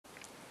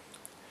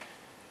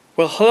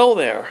Well, hello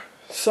there.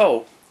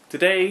 So,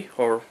 today,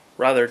 or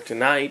rather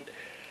tonight,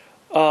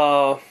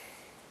 I'm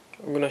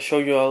gonna show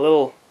you a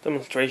little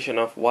demonstration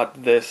of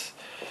what this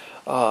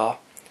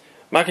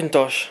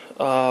Macintosh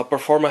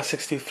Performa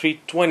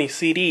 6320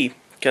 CD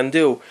can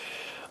do.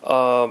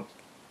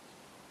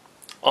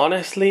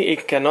 Honestly,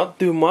 it cannot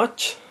do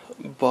much,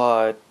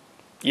 but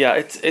yeah,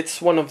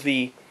 it's one of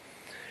the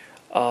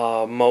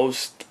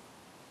most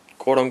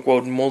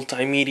quote-unquote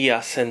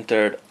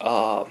multimedia-centered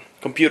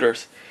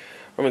computers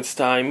from its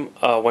time,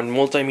 when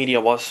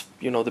multimedia was,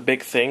 the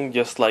big thing.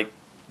 Just like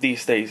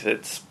these days,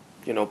 it's,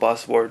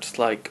 buzzwords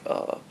like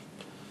I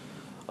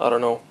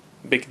don't know,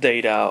 big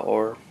data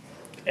or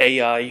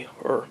AI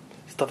or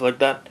stuff like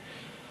that.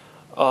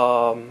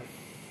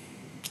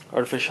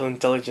 Artificial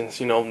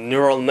intelligence,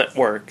 neural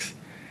networks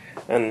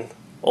and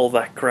all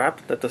that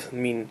crap that doesn't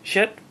mean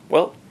shit.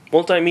 Well,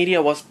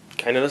 multimedia was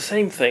kind of the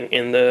same thing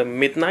in the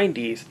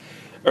mid-90s,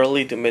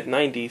 early to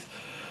mid-90s.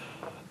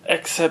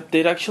 Except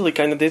it actually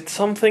kind of did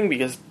something,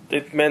 because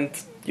it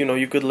meant,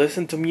 you could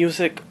listen to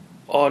music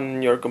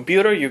on your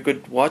computer, you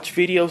could watch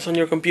videos on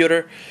your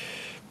computer,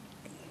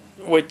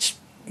 which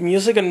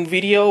music and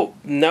video,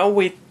 now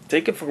we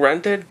take it for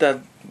granted that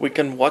we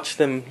can watch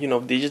them,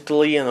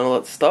 digitally and all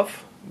that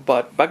stuff.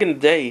 But back in the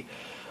day,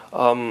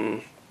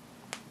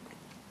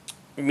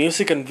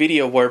 music and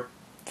video were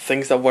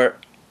things that were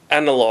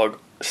analog,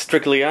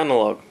 strictly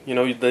analog.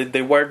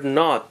 They were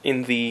not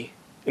in the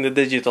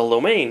digital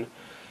domain.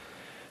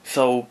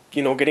 So,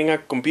 getting a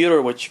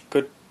computer which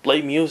could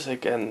play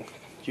music and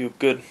you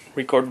could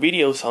record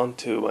videos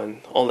onto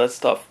and all that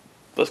stuff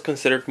was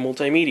considered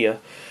multimedia.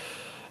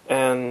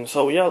 And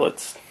so, yeah,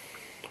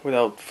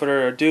 without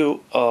further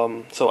ado,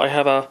 so I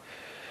have a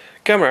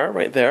camera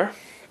right there,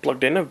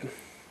 plugged in,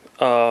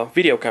 a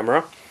video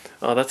camera.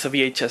 That's a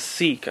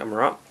VHS-C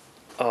camera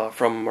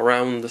from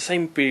around the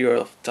same period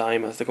of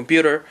time as the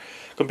computer.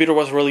 Computer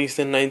was released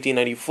in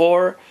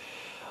 1994.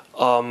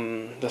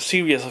 The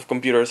series of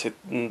computers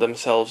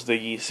themselves,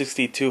 the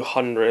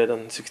 6200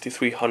 and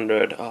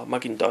 6300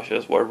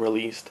 Macintoshes, were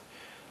released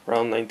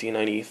around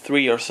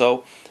 1993 or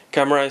so.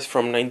 Camera is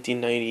from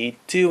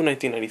 1992,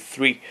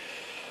 1993,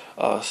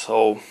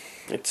 so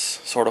it's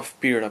sort of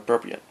period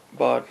appropriate.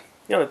 But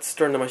yeah, let's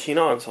turn the machine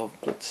on. So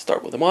let's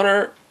start with the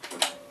monitor.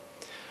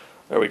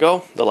 There we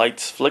go. The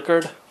lights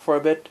flickered for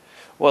a bit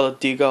while it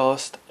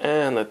degaussed,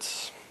 and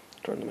let's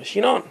turn the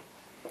machine on.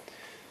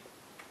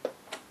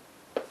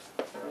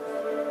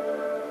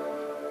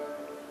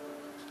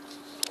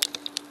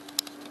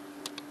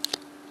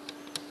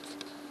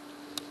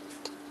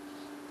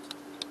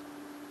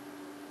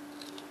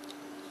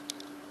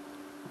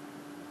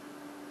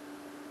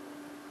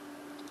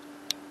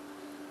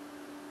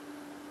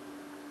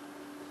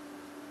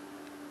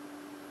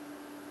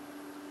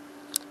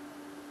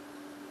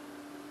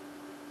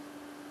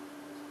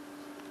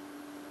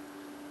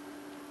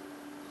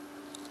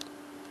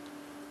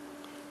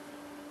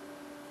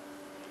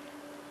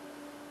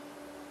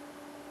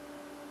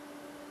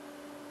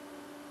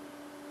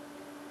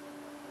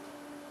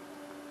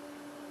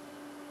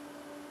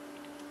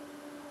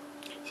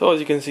 So as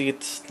you can see,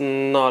 it's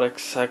not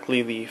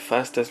exactly the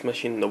fastest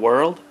machine in the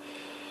world.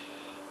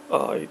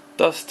 It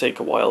does take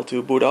a while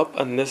to boot up,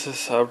 and this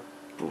is a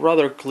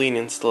rather clean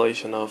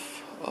installation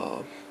of,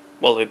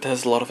 well, it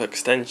has a lot of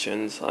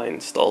extensions I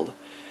installed.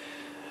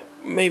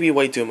 Maybe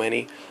way too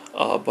many,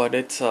 but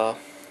it's a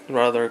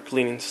rather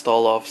clean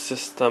install of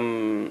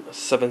System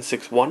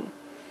 761.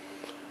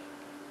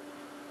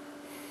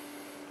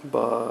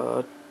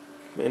 But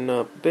in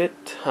a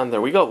bit, and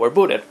there we go, we're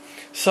booted.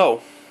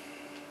 So,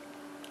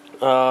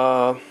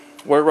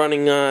 we're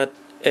running at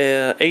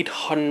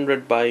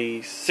 800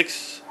 by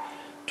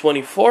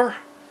 624,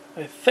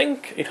 I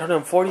think,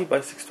 840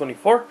 by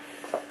 624.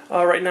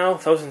 Right now,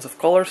 thousands of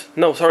colors.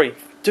 No, sorry,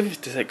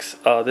 256.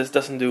 This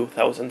doesn't do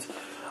thousands.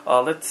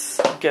 I'm gonna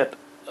get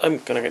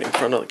in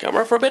front of the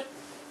camera for a bit.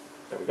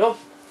 There we go.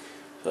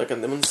 So I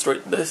can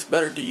demonstrate this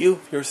better to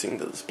you. You're seeing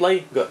the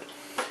display. Good.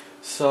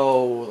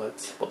 So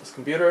let's put this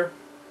computer.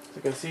 So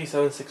you can see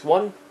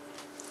 761.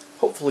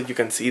 Hopefully you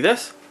can see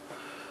this.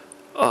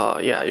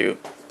 Yeah, you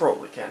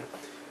probably can.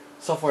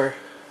 Software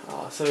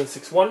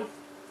 761.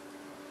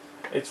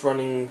 It's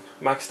running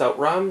maxed out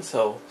RAM,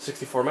 so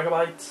 64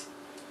 megabytes.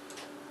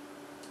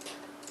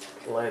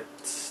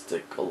 Let's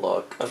take a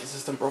look at the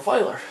system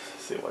profiler,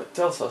 see what it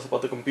tells us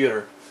about the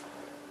computer.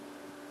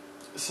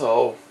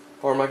 So,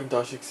 for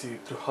Macintosh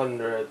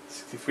 6200,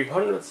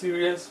 6300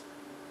 series,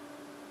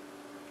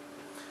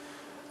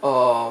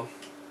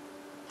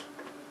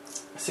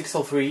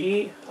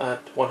 603E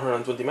at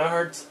 120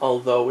 MHz,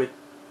 although it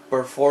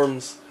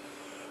performs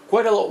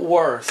quite a lot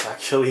worse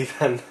actually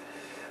than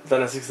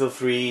a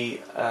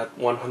 603 at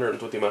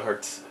 120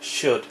 MHz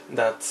should.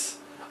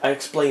 I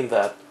explained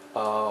that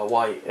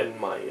why in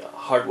my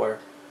hardware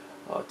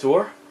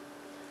tour.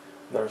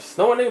 There's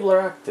no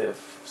enabler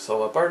active,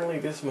 so apparently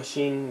this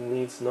machine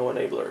needs no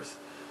enablers.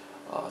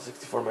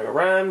 64 mega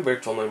RAM,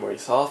 virtual memory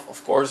is off.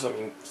 Of course, I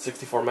mean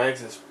 64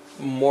 megs is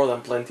more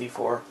than plenty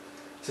for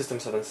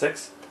System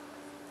 76.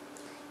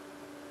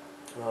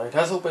 It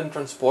has open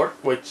transport,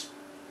 which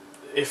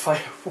if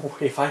I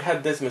if I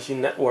had this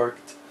machine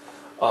networked,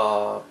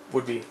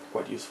 would be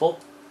quite useful,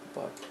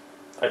 but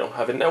I don't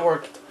have it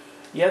networked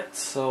yet.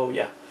 So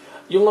yeah,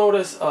 you'll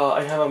notice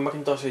I have a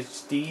Macintosh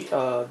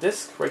HD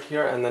disk right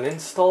here and an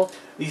install.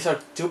 These are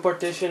two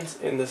partitions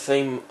in the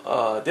same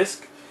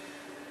disk.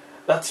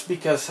 That's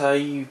because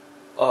I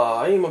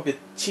am a bit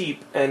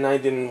cheap and I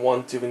didn't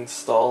want to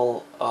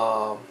install.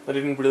 I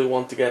didn't really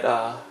want to get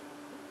a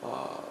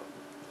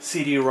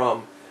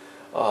CD-ROM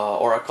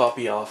or a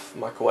copy of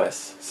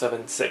macOS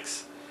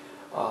 7.6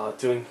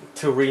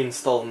 to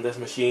reinstall on this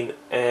machine,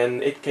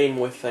 and it came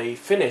with a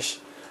Finnish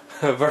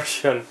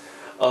version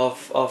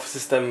of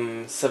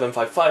System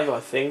 755, I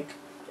think.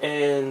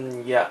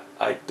 And yeah,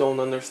 I don't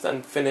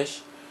understand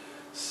Finnish,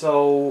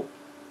 so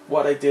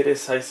what I did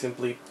is I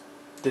simply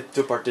did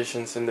two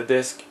partitions in the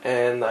disk,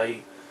 and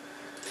I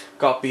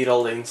copied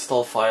all the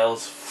install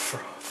files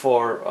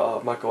for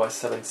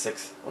macOS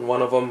 7.6 on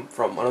one of them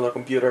from another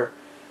computer,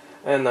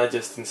 and I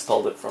just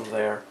installed it from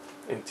there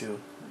into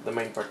the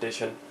main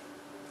partition,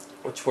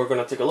 which we're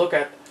gonna take a look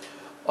at.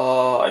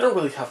 I don't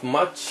really have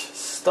much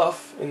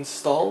stuff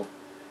installed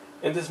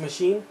in this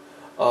machine.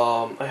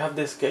 I have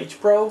this Gauge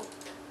Pro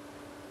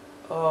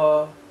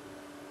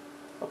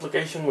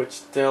application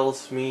which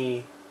tells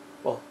me,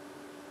 well,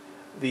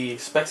 the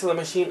specs of the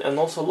machine, and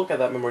also look at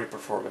that memory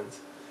performance.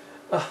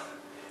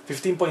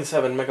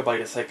 15.7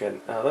 megabyte a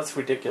second. That's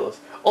ridiculous.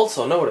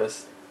 Also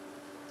notice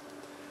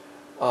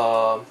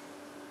when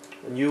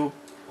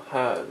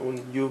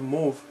you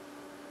move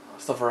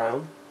stuff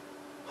around.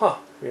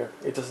 Here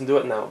it doesn't do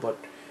it now, but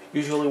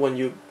usually when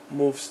you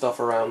move stuff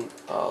around,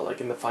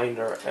 like in the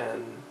Finder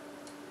and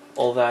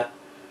all that,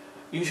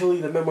 usually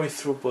the memory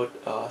throughput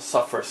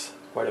suffers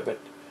quite a bit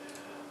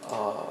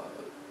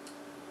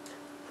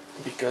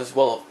because,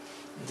 well,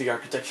 the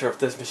architecture of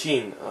this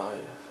machine,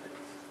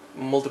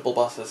 multiple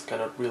buses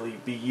cannot really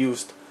be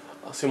used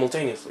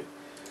simultaneously.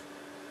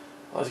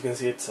 As you can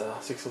see, it's a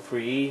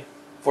 603E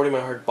 40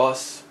 MHz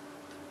bus.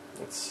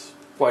 It's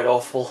quite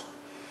awful.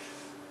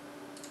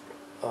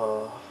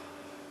 You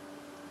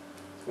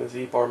can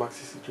see Power Max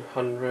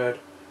 6300,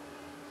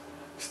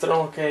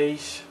 external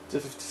cache,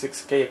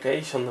 256K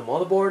cache on the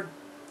motherboard.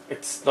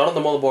 It's not on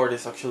the motherboard,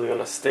 it's actually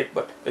on a stick,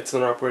 but it's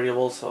not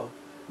operable, so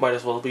might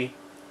as well be.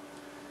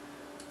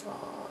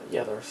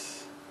 Yeah,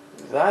 there's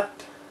that.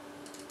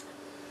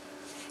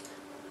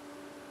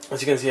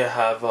 As you can see, I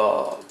have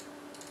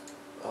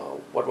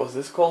what was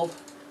this called?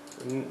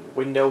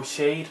 Window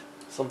shade,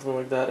 something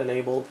like that,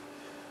 enabled.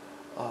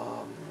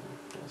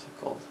 What's it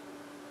called?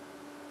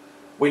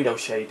 Window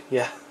shade,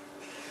 yeah.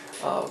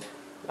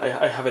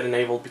 I have it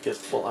enabled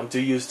because, well, I'm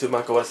too used to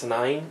macOS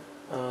 9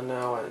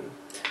 now, and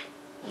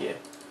yeah.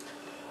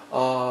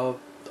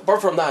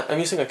 Apart from that, I'm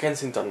using a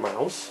Kensington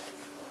mouse.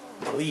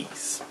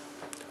 These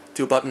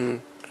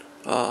two-button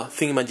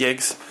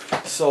thingamajigs.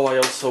 So I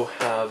also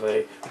have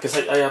a, because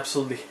I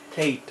absolutely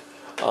hate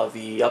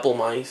the Apple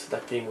mice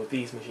that came with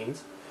these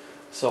machines.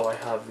 So I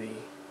have the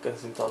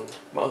Kensington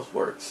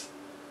MouseWorks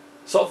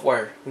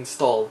software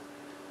installed.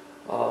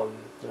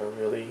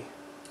 Really,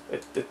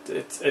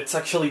 it's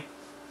actually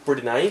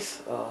pretty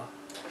nice.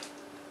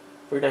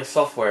 Pretty nice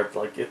software.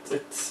 Like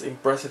it's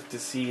impressive to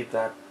see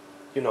that,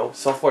 you know,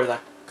 software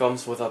that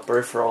comes with a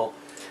peripheral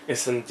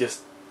isn't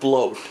just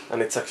bloat,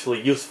 and it's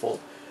actually useful.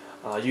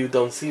 You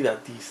don't see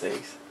that these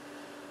days.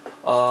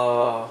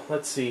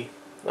 Let's see.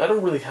 I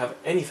don't really have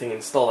anything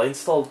installed. I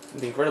installed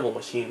the Incredible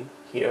Machine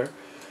here.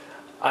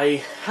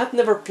 I had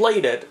never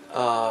played it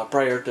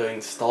prior to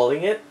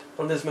installing it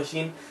on this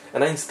machine,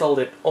 and I installed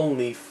it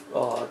only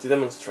to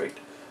demonstrate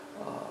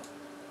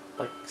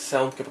like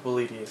sound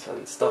capabilities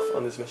and stuff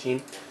on this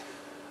machine.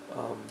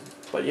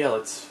 But yeah,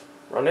 let's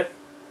run it.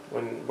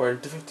 When we're in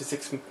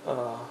 256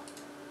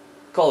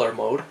 color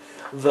mode,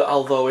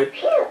 although it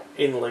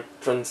in like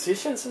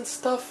transitions and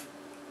stuff,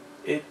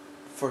 it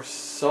for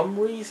some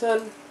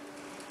reason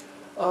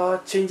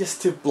changes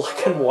to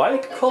black and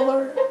white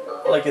color,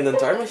 like in the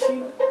entire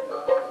machine.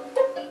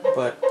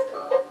 But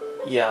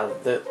yeah,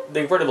 the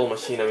Incredible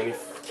Machine, I mean,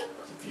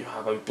 if you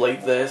haven't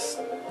played this,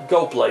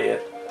 go play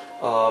it.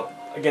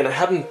 Again, I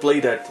hadn't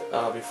played it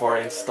before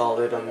I installed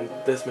it on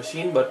this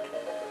machine, but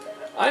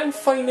I'm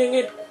finding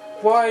it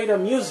quite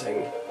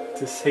amusing,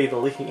 to say the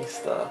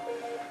least.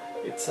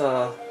 It's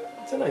a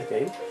nice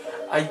game.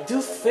 I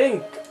do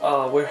think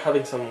we're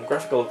having some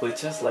graphical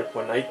glitches, like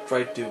when I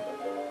tried to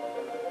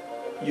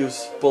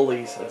use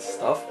pulleys and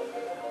stuff.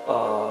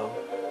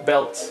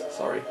 Belts,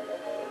 sorry.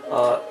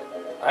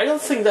 I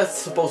don't think that's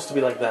supposed to be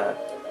like that.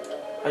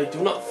 I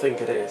do not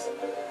think it is.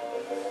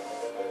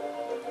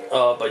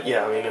 But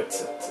yeah, I mean,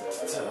 it's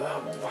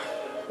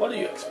what do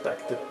you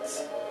expect?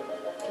 It's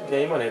a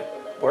game and it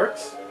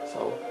works,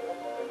 so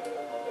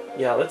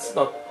yeah, let's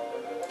not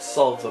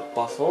solve the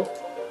puzzle,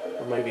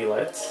 or maybe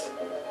let's.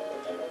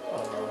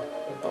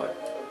 But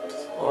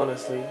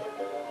honestly,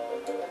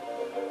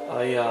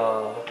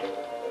 yeah.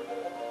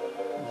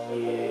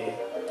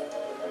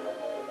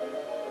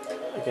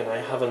 Again, I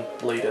haven't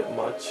played it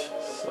much,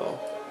 so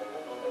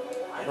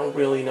I don't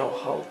really know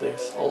how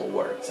this all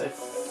works. I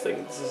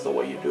think this is the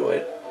way you do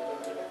it.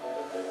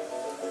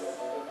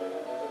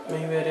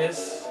 Maybe it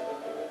is.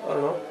 I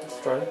don't know.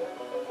 Let's try it.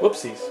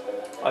 Whoopsies.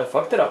 I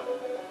fucked it up.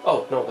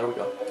 Oh, no, there we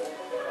go.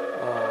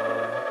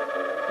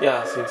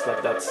 Yeah, seems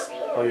like that's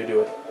how you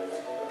do it.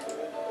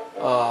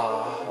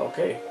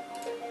 Okay.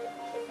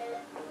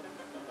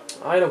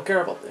 I don't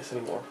care about this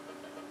anymore.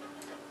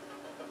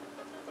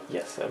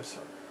 Yes, I'm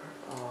sorry.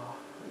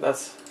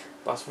 That's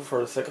password for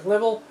the second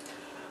level.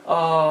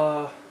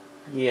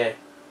 Yeah.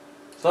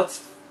 So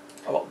that's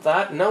about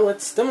that. Now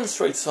let's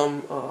demonstrate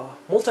some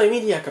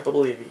multimedia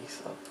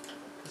capabilities of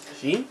this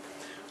machine.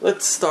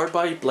 Let's start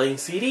by playing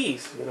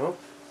CDs, you know.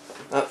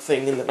 That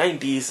thing in the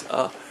 90s,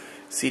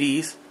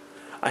 CDs.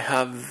 I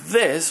have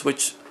this,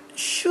 which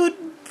should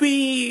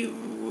be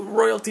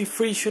royalty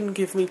free, shouldn't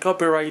give me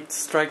copyright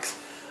strikes.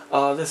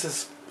 This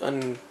is I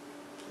don't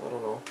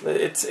know.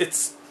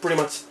 It's pretty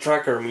much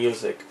tracker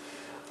music.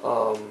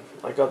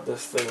 I got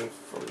this thing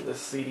from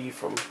this CD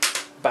from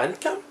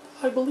Bandcamp,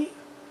 I believe,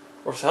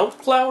 or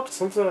SoundCloud,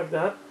 something like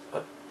that.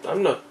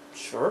 I'm not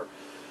sure.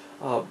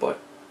 But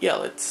yeah,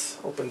 let's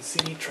open the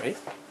CD tray.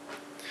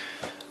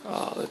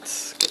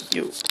 Let's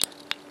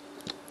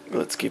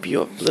give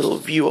you a little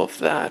view of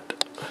that.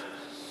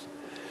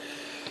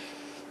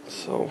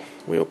 So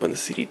we open the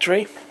CD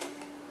tray,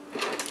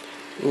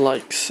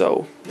 like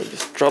so. We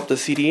just drop the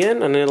CD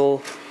in and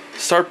it'll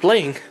start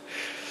playing.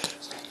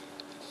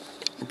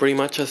 Pretty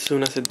much as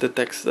soon as it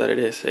detects that it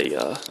is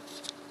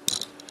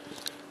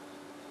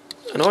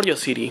an audio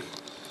CD.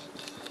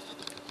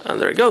 And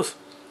there it goes.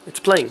 It's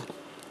playing.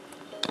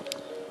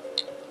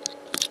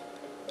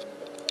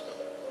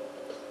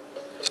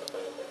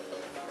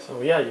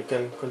 So yeah, you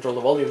can control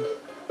the volume.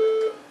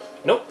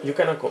 Nope, you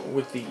cannot go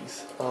with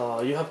these.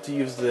 You have to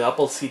use the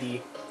Apple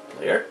CD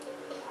player,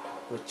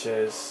 which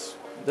is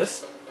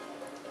this.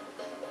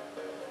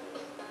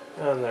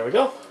 And there we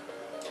go.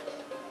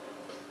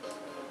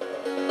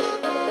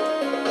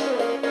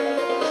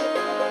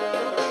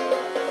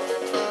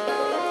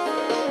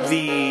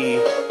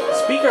 The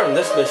speaker on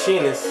this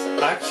machine is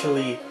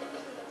actually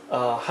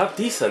half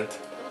decent.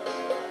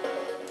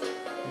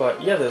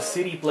 But yeah, the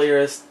CD player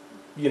is,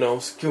 you know,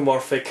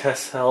 skeuomorphic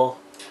as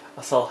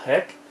all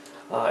heck.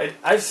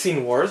 I've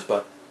seen worse,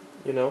 but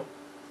you know,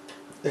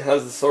 it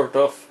has the sort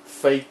of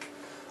fake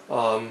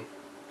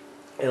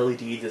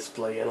LED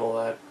display and all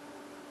that.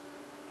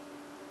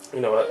 You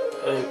know,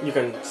 you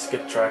can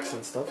skip tracks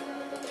and stuff.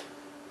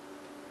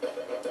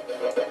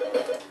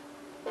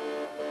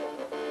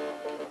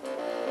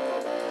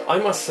 I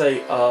must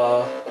say,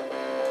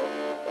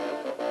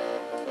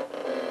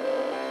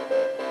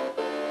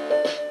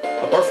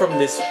 apart from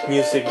this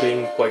music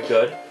being quite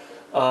good,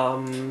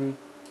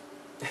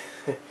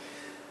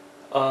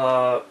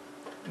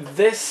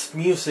 this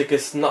music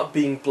is not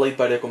being played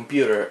by the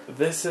computer.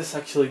 This is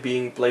actually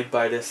being played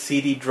by the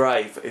CD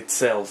drive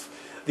itself.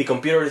 The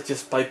computer is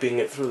just piping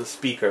it through the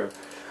speaker.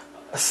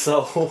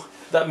 So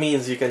that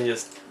means you can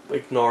just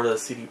ignore the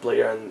CD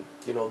player and,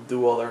 you know,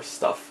 do other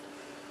stuff.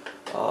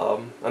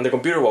 And the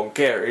computer won't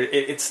care.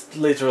 It's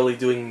literally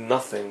doing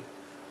nothing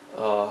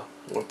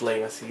when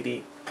playing a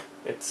CD.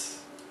 It's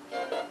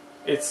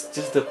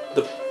just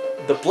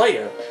the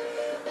player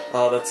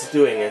that's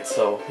doing it.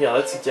 So yeah,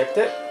 let's eject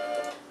it.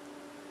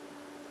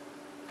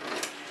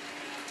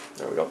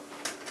 There we go.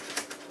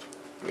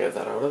 Get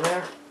that out of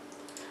there.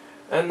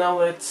 And now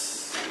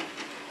let's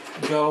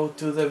go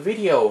to the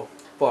video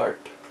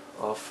part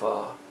of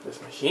this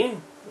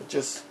machine, which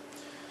is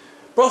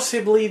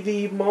possibly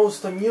the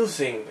most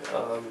amusing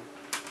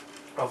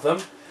of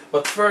them.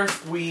 But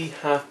first we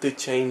have to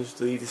change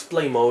the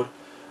display mode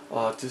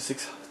to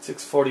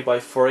 640 by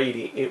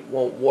 480. It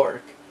won't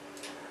work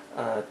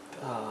at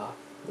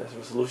this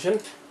resolution.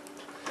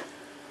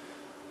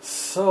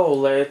 So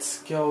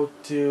let's go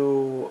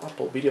to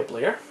Apple Video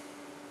Player.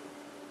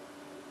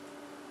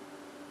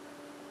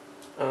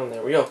 And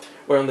there we go.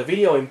 We're on the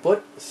video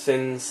input.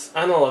 Since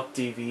analog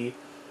TV,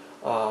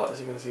 as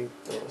you can see,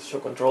 show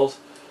controls,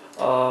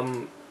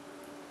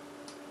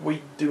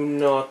 we do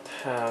not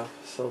have,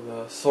 so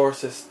the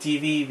source is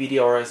TV,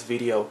 VDRS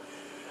video.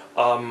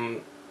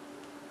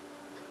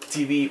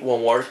 TV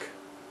won't work.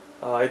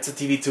 It's a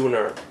TV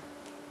tuner.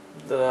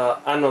 The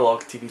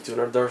analog TV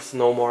tuner. There's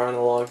no more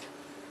analog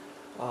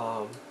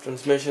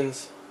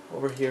transmissions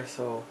over here,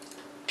 so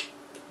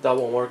that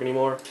won't work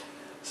anymore.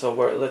 So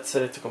let's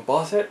set it to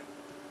composite.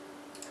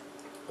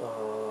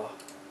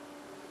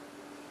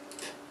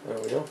 There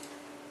we go.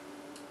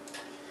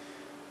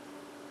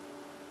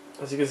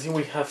 As you can see,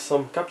 we have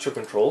some capture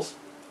controls,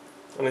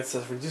 and it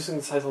says reducing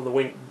the size of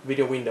the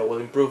video window will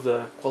improve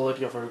the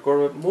quality of a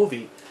recorded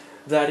movie.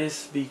 That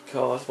is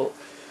because, well,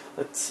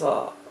 let's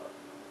no,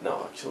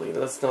 actually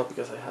that's not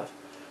because I have.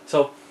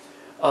 So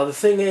the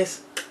thing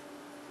is,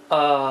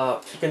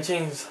 you can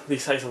change the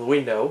size of the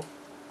window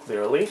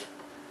clearly.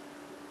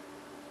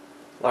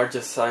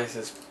 Largest size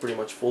is pretty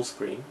much full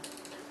screen.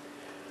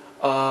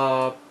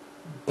 But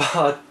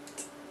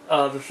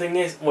the thing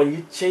is, when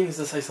you change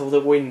the size of the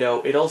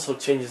window, it also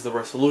changes the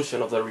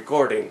resolution of the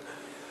recording.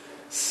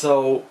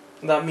 So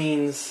that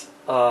means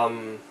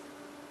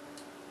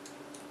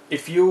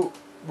if you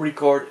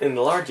record in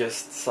the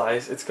largest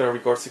size, it's gonna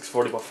record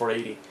 640 by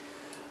 480.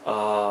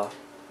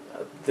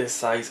 This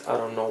size, I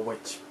don't know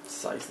which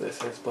size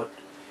this is, but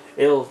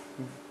it'll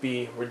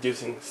be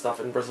reducing stuff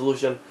in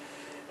resolution.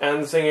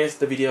 And the thing is,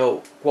 the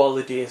video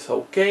quality is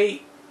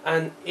okay,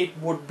 and it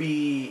would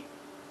be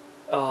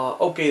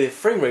okay, the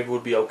frame rate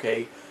would be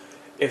okay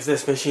if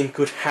this machine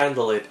could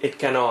handle it. It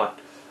cannot.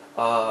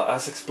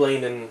 As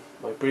explained in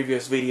my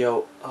previous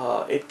video,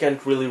 it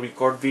can't really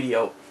record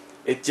video.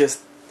 It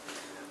just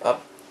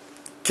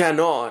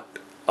cannot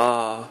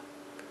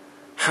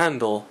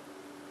handle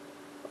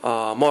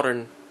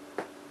modern,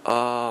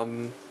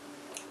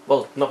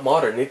 well, not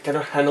modern, it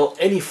cannot handle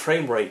any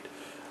frame rate.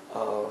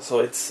 So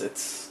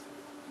it's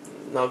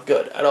not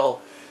good at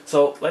all.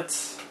 So let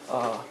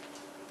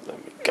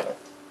me get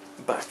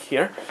back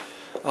here.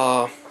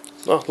 Oh,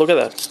 look at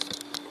that.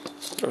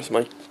 There's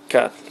my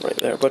cat right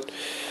there. But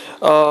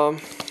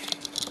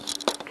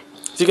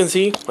as you can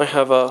see, I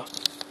have a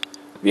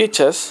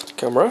VHS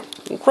camera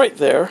right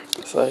there,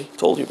 as I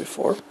told you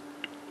before.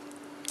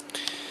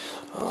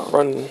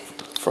 Run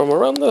from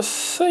around the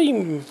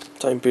same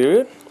time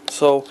period.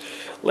 So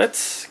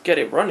let's get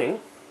it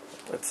running.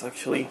 Let's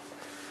actually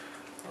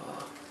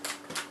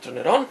turn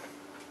it on.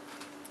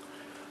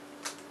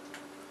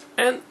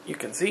 And you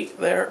can see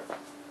there,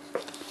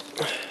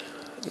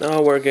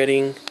 now we're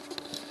getting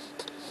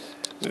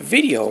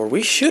video, or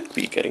we should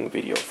be getting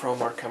video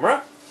from our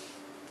camera,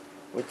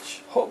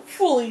 which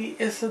hopefully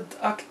isn't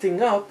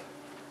acting up,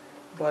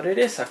 but it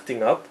is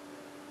acting up.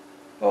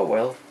 Oh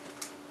well,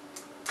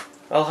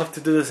 I'll have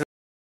to do this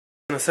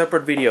in a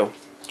separate video.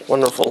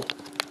 Wonderful.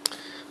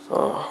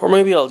 Or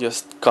maybe I'll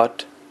just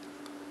cut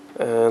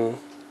and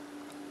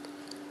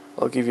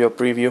I'll give you a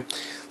preview.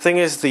 Thing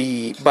is,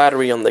 the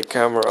battery on the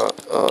camera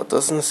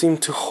doesn't seem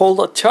to hold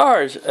a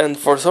charge, and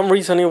for some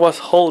reason it was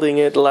holding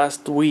it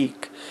last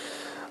week,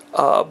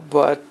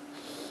 but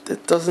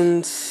it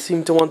doesn't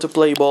seem to want to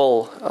play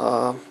ball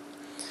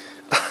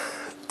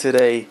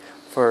today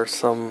for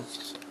some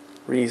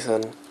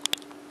reason.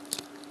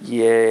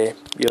 Yeah,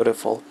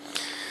 beautiful.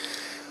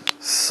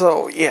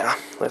 So yeah,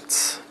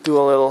 let's do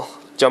a little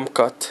jump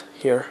cut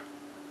here.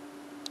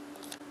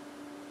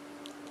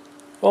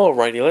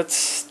 Alrighty,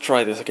 let's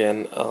try this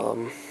again.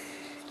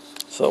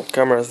 So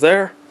camera's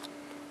there.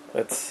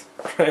 Let's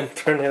try and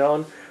turn it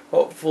on.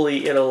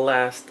 Hopefully it'll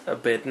last a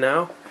bit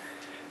now.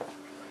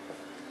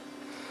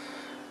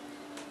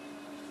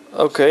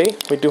 Okay,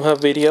 we do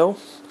have video.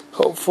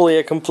 Hopefully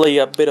I can play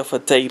a bit of a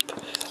tape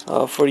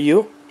for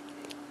you,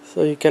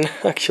 so you can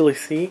actually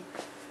see.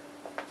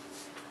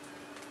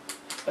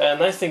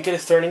 And I think it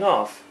is turning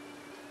off.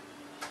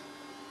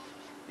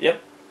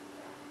 Yep.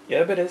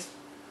 Yep, it is.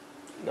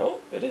 No,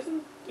 it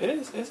isn't. It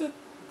is it?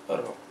 I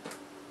don't know.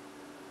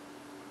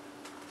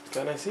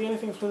 Can I see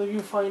anything through the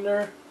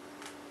viewfinder?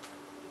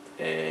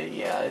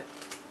 Yeah,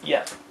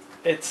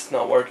 it's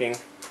not working.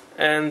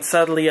 And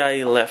sadly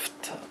I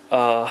left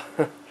I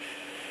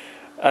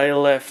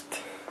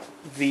left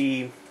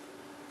the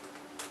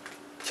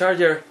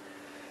charger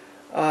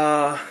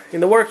in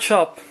the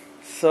workshop,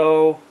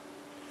 so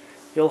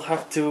you'll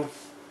have to,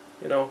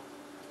 you know,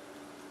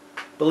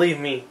 believe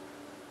me,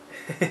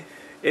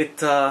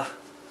 it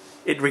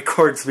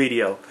records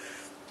video.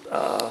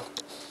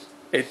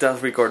 It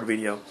does record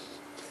video.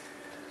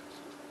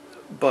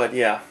 But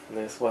yeah,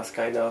 this was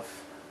kind of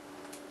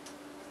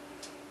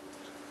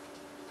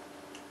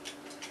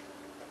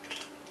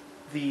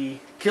the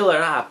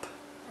killer app.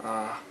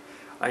 I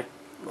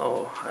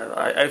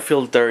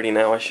feel dirty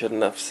now. I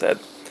shouldn't have said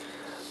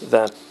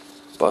that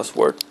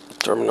buzzword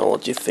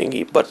terminology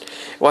thingy, but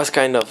it was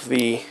kind of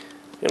the,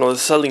 you know, the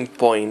selling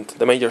point,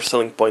 the major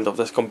selling point of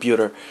this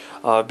computer,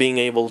 being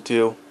able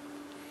to,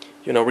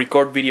 you know,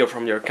 record video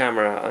from your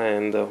camera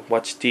and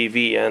watch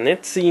TV. And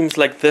it seems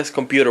like this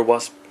computer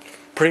was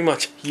pretty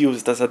much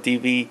used as a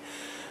TV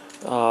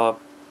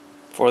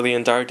for the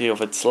entirety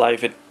of its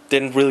life. It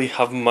didn't really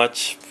have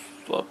much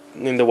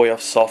in the way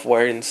of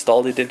software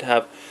installed. It did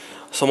have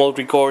some old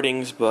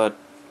recordings, but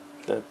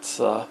that's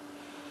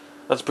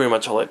pretty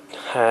much all it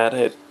had.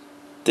 It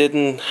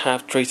didn't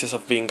have traces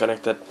of being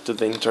connected to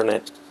the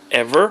internet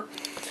ever.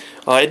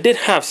 It did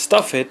have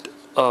StuffIt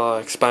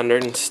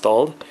expander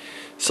installed,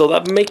 so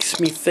that makes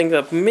me think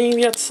that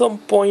maybe at some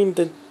point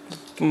it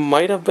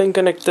might have been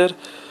connected.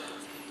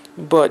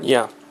 But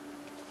yeah,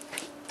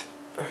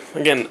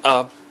 again,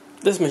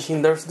 this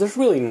machine, there's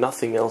really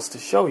nothing else to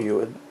show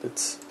you.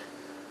 It's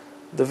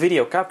the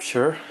video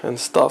capture and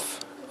stuff.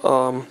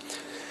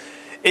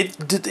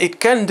 It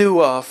can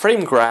do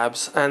frame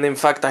grabs, and in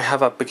fact I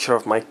have a picture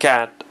of my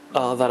cat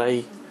that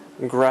I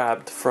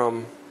grabbed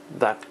from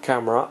that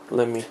camera.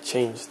 Let me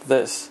change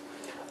this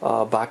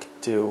back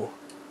to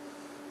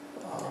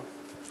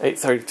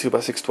 832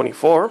 by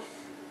 624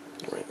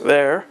 right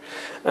there,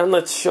 and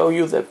let's show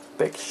you the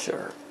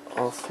picture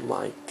of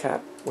my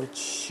cat, which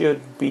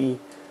should be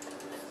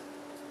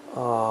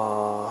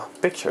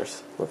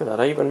pictures. Look at that,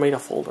 I even made a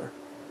folder.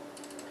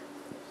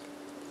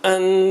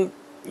 And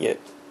yeah,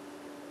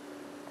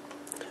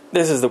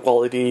 this is the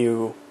quality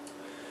you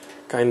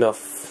kind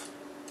of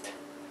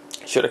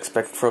should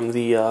expect from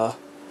the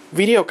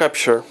video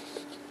capture.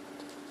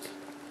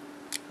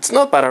 It's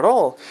not bad at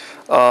all,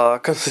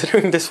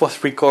 considering this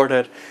was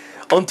recorded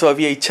onto a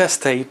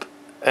VHS tape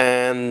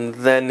and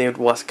then it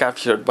was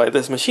captured by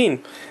this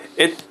machine.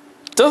 It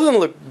doesn't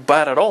look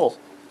bad at all.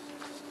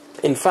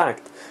 In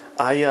fact,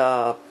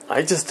 I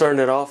just turned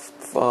it off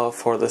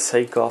for the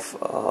sake of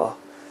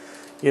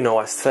you know,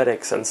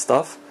 aesthetics and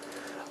stuff.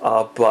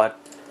 But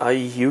I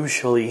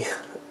usually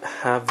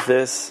have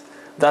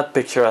that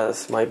picture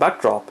as my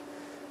backdrop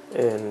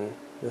in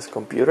this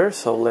computer.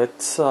 So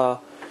let's go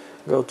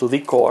to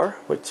Decor,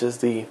 which is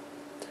the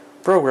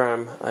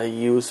program I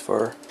use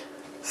for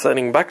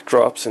setting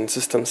backdrops in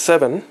System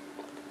 7,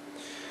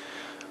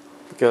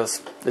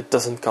 because it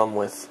doesn't come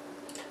with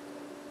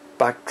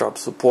backdrop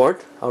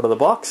support out of the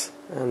box.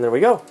 And there we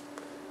go.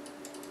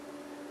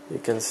 You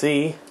can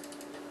see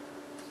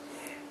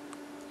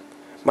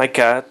my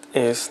cat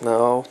is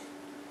now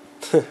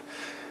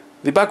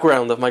the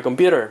background of my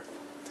computer.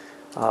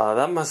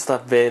 That must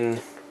have been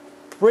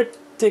pretty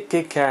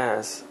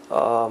kick-ass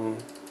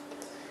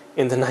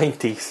in the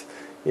 90s,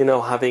 you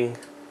know, having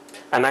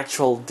an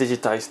actual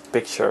digitized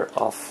picture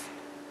of,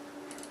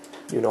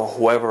 you know,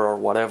 whoever or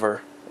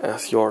whatever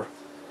as your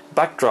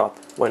backdrop,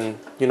 when,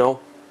 you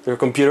know, your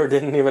computer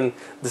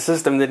the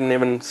system didn't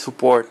even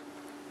support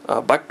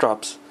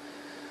backdrops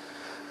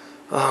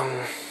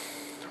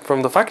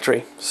from the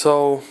factory.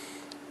 So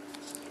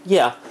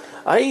yeah,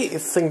 I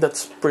think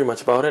that's pretty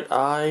much about it.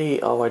 I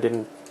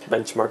didn't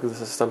benchmark the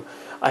system.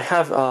 I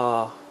have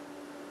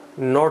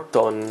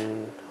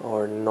Norton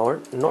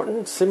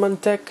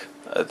Symantec.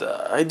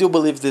 I do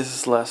believe this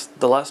is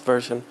the last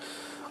version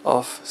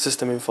of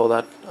System Info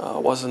that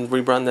wasn't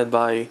rebranded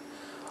by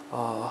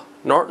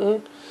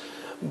Norton.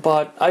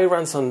 But I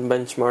ran some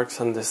benchmarks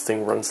and this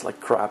thing runs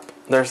like crap.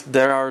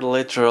 There are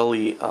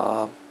literally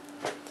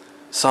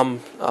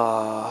some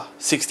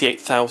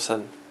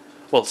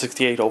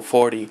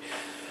 68040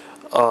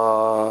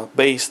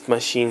 based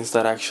machines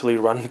that actually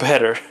run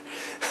better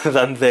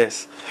than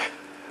this.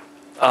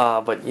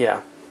 But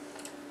yeah,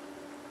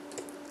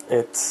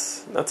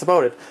 that's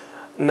about it.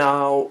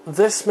 Now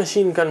this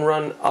machine can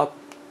run up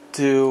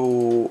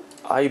to,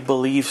 I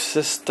believe,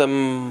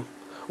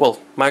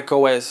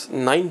 macOS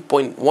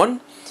 9.1.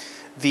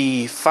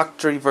 The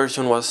factory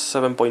version was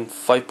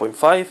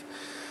 7.5.5.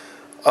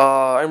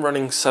 I'm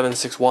running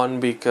 761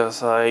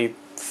 because I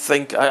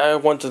think I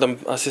wanted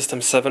a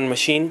System 7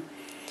 machine,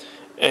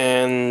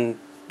 and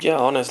yeah,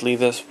 honestly,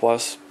 this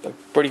was a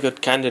pretty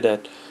good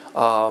candidate.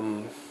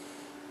 And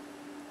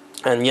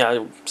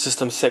yeah,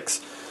 System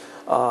 6,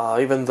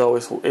 even though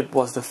it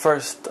was the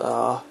first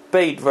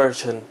paid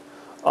version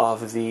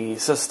of the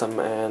system,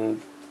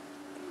 and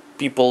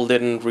people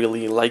didn't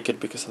really like it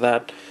because of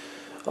that.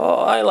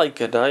 I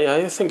like it.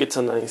 I think it's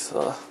a nice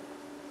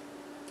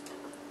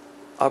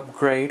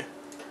upgrade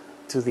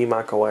to the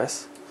Mac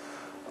OS.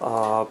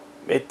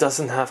 It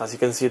doesn't have, as you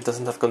can see, it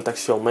doesn't have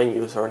contextual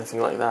menus or anything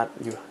like that.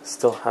 You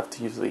still have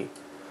to use the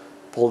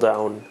pull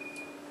down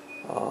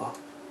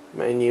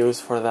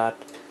menus for that.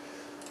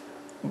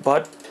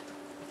 But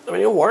I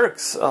mean, it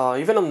works.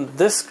 Even on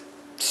this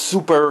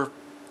super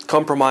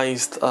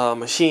compromised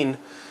machine,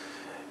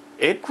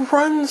 it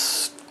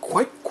runs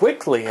quite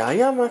quickly. I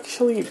am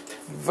actually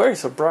very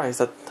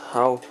surprised at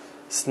how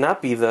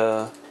snappy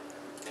the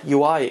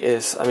UI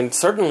is. I mean,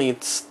 certainly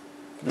it's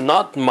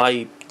not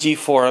my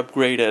G4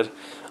 upgraded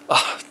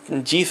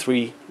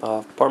G3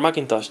 or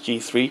Macintosh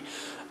G3.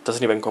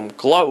 Doesn't even come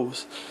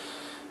close.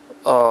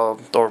 Or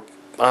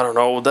I don't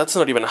know, that's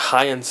not even a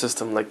high-end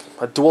system, like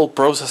a dual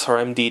processor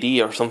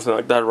MDD or something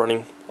like that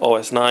running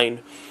OS 9.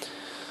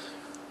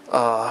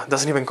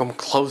 Doesn't even come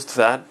close to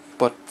that.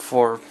 But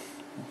for,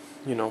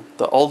 you know,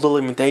 all the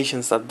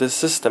limitations that this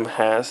system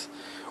has,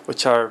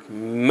 which are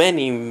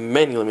many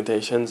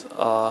limitations,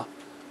 I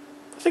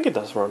think it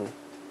does run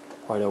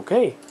quite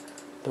okay.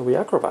 Adobe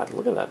Acrobat,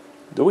 look at that.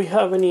 Do we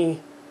have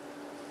any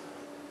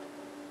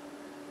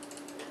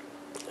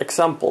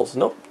examples?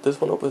 Nope,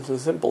 this one opens in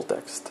simple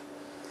text.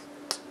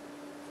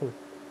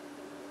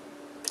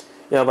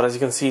 Yeah, but as you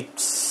can see,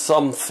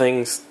 some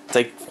things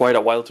take quite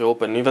a while to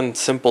open. Even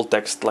simple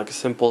text, like a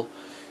simple,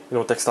 you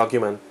know, text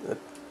document, it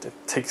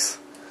takes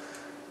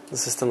the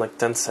system like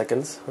 10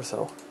 seconds or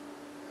so.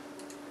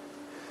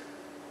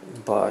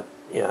 But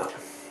yeah.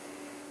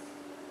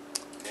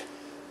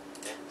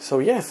 So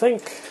yeah, I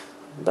think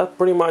that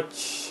pretty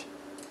much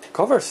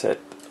covers it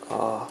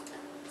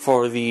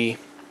for the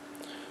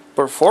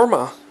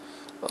Performa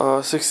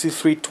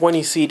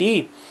 6320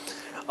 CD.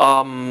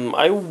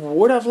 I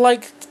would have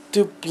liked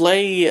to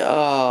play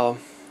an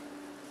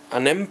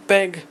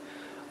MPEG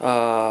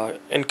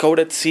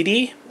encoded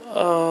CD,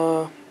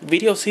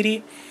 video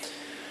CD,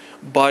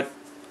 but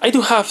I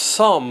do have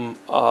some,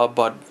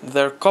 but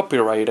they're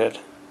copyrighted.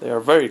 They are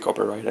very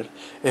copyrighted,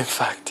 in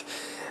fact.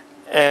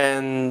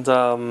 And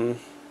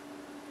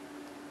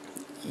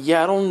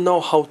yeah, I don't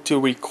know how to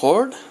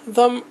record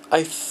them.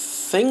 I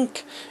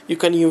think you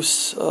can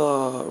use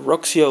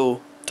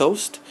Roxio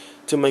Toast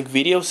to make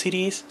video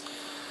CDs,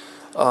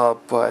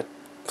 but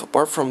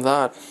apart from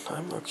that,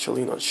 I'm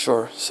actually not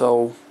sure.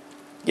 So,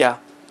 yeah.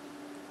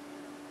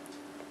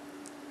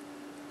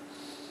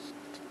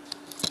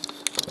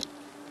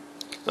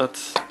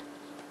 That's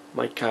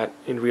my cat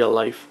in real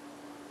life.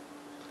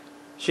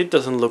 She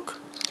doesn't look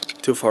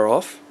too far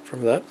off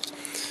from that.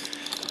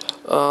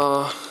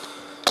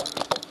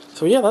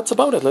 So yeah, that's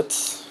about it.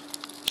 Let's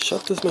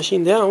shut this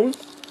machine down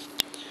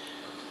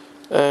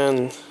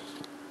and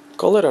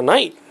call it a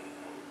night.